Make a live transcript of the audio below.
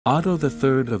Otto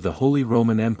III of the Holy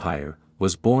Roman Empire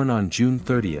was born on June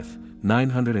 30,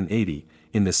 980,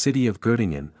 in the city of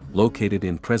Göttingen, located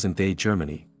in present-day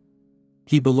Germany.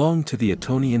 He belonged to the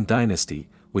Ottonian dynasty,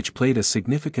 which played a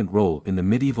significant role in the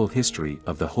medieval history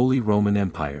of the Holy Roman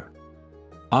Empire.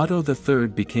 Otto III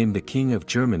became the king of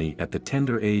Germany at the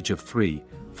tender age of 3,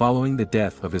 following the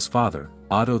death of his father,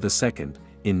 Otto II,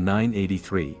 in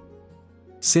 983.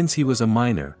 Since he was a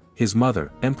minor, his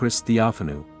mother, Empress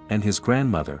Theophanu, and his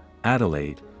grandmother,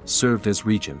 Adelaide, served as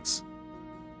regents.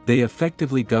 They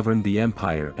effectively governed the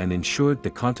empire and ensured the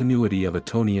continuity of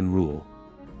Ottonian rule.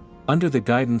 Under the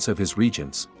guidance of his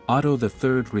regents, Otto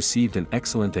III received an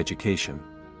excellent education.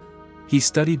 He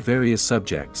studied various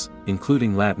subjects,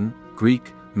 including Latin,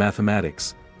 Greek,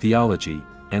 mathematics, theology,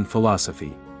 and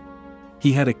philosophy.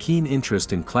 He had a keen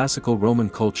interest in classical Roman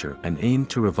culture and aimed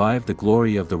to revive the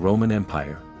glory of the Roman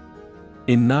Empire.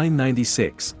 In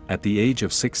 996, at the age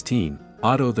of 16,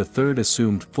 Otto III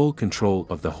assumed full control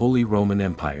of the Holy Roman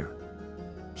Empire.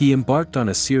 He embarked on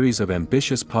a series of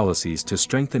ambitious policies to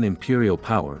strengthen imperial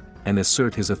power and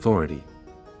assert his authority.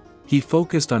 He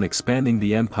focused on expanding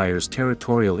the empire's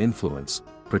territorial influence,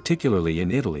 particularly in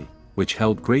Italy, which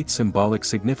held great symbolic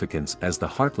significance as the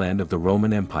heartland of the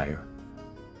Roman Empire.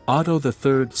 Otto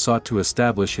III sought to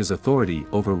establish his authority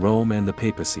over Rome and the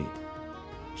papacy.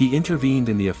 He intervened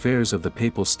in the affairs of the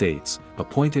Papal States,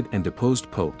 appointed and deposed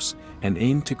popes, and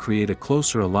aimed to create a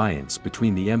closer alliance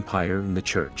between the empire and the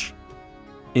Church.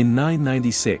 In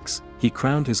 996, he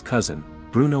crowned his cousin,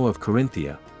 Bruno of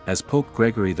Carinthia, as Pope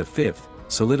Gregory V,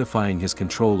 solidifying his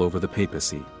control over the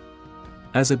papacy.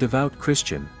 As a devout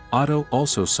Christian, Otto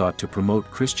also sought to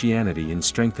promote Christianity and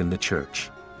strengthen the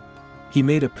Church. He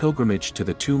made a pilgrimage to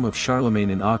the tomb of Charlemagne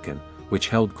in Aachen, which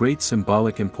held great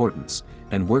symbolic importance,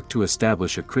 and worked to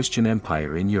establish a Christian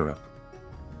empire in Europe.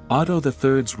 Otto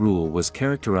III's rule was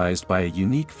characterized by a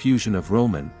unique fusion of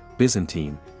Roman,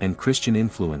 Byzantine, and Christian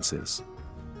influences.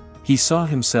 He saw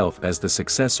himself as the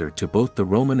successor to both the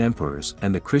Roman emperors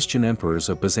and the Christian emperors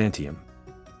of Byzantium.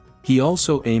 He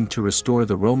also aimed to restore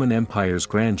the Roman Empire's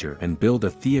grandeur and build a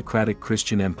theocratic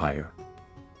Christian empire.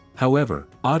 However,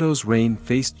 Otto's reign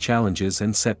faced challenges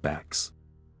and setbacks.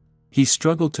 He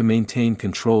struggled to maintain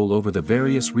control over the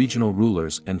various regional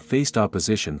rulers and faced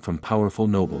opposition from powerful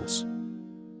nobles.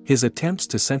 His attempts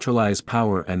to centralize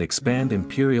power and expand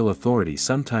imperial authority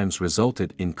sometimes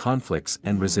resulted in conflicts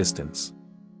and resistance.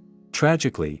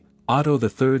 Tragically, Otto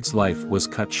III's life was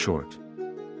cut short.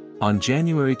 On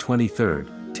January 23,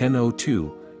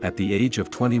 1002, at the age of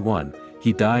 21,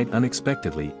 he died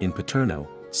unexpectedly in Paterno,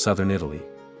 southern Italy.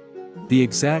 The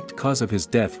exact cause of his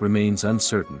death remains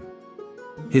uncertain.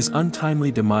 His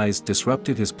untimely demise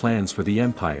disrupted his plans for the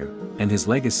empire, and his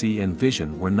legacy and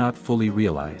vision were not fully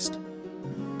realized.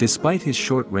 Despite his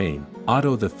short reign,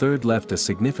 Otto III left a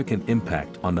significant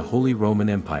impact on the Holy Roman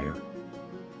Empire.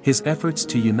 His efforts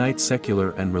to unite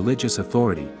secular and religious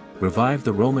authority, revive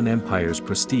the Roman Empire's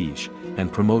prestige,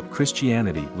 and promote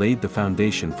Christianity laid the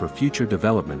foundation for future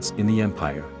developments in the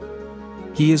empire.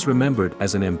 He is remembered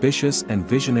as an ambitious and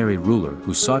visionary ruler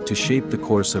who sought to shape the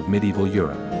course of medieval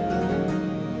Europe.